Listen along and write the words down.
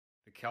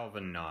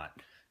Kelvin knot.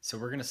 So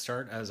we're going to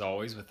start as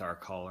always with our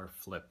collar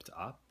flipped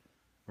up.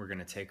 We're going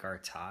to take our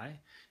tie,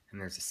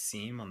 and there's a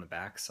seam on the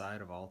back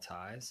side of all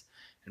ties.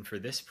 And for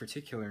this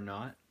particular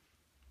knot,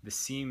 the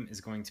seam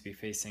is going to be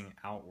facing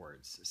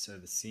outwards. So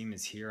the seam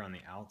is here on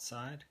the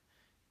outside,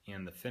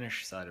 and the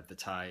finish side of the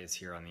tie is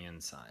here on the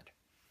inside.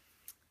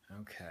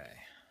 Okay.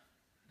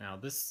 Now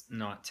this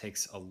knot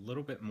takes a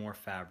little bit more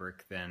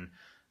fabric than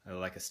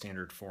like a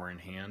standard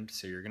 4-in-hand,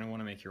 so you're going to want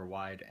to make your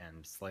wide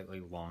end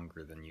slightly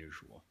longer than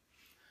usual.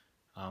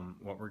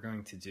 What we're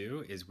going to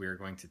do is we're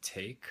going to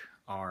take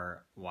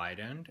our wide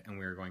end and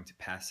we're going to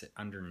pass it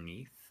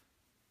underneath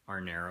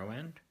our narrow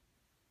end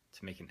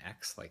to make an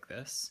X like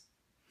this.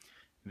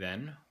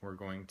 Then we're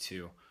going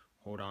to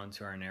hold on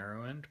to our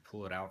narrow end,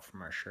 pull it out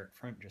from our shirt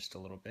front just a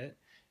little bit,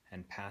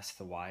 and pass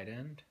the wide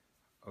end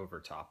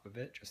over top of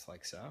it just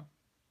like so.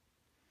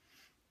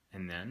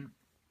 And then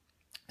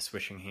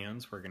switching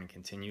hands, we're going to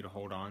continue to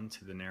hold on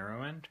to the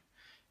narrow end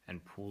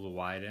and pull the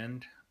wide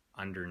end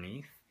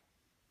underneath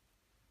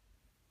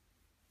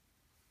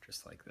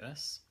just like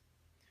this.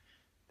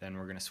 Then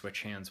we're going to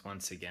switch hands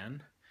once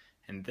again,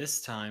 and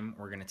this time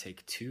we're going to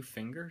take 2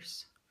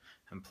 fingers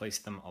and place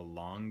them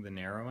along the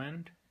narrow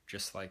end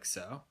just like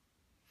so.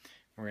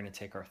 We're going to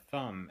take our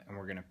thumb and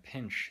we're going to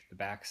pinch the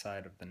back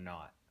side of the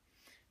knot,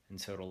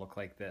 and so it'll look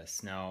like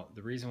this. Now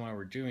the reason why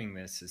we're doing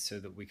this is so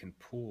that we can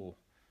pull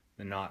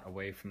the knot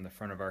away from the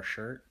front of our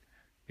shirt,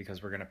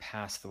 because we're going to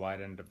pass the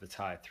wide end of the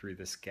tie through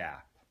this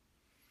gap.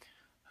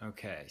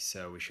 Okay,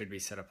 so we should be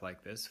set up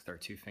like this with our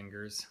 2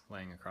 fingers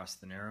laying across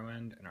the narrow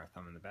end and our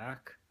thumb in the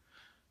back.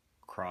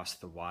 Cross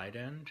the wide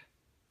end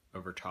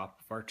over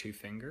top of our 2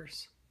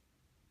 fingers.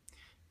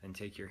 Then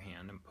take your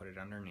hand and put it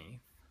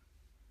underneath.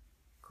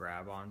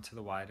 Grab onto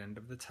the wide end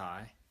of the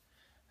tie,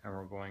 and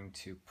we're going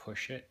to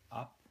push it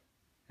up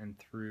and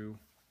through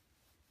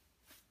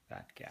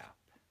that gap,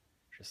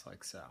 just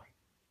like so.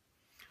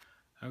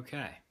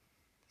 Okay,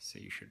 so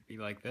you should be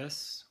like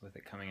this with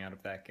it coming out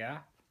of that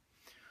gap.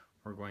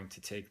 We're going to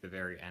take the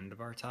very end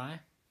of our tie,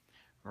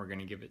 and we're going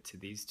to give it to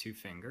these 2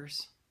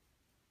 fingers,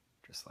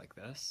 just like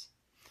this.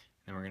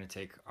 Then we're going to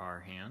take our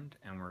hand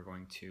and we're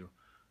going to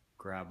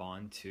grab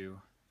onto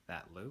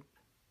that loop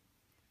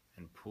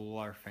and pull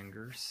our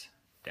fingers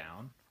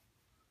down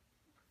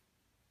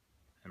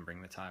and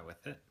bring the tie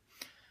with it.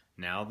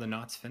 Now the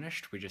knot's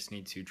finished, we just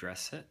need to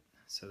dress it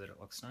so that it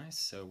looks nice.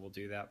 So we'll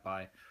do that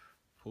by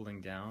pulling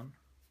down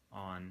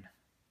on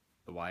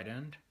the wide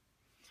end,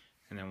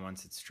 and then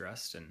once it's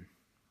dressed and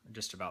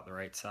just about the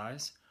right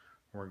size,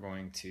 we're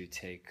going to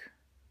take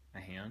a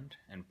hand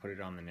and put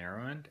it on the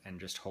narrow end and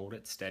just hold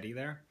it steady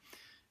there.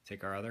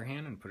 Take our other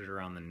hand and put it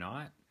around the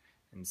knot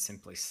and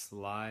simply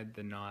slide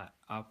the knot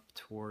up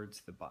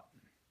towards the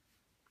button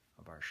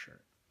of our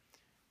shirt,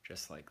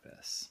 just like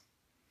this.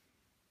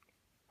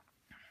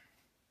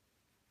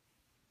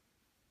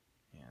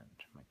 And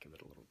might give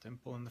it a little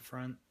dimple in the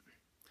front.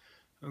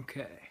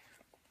 Okay.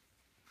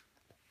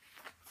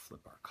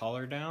 Flip our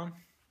collar down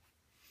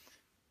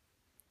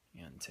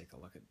and take a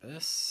look at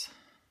this.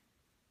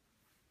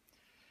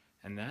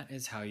 And that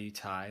is how you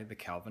tie the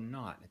Kelvin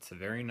knot. It's a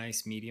very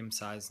nice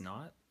medium-sized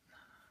knot,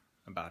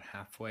 about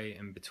halfway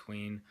in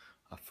between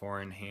a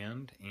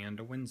 4-in-hand and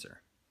a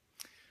Windsor.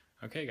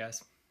 Okay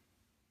guys,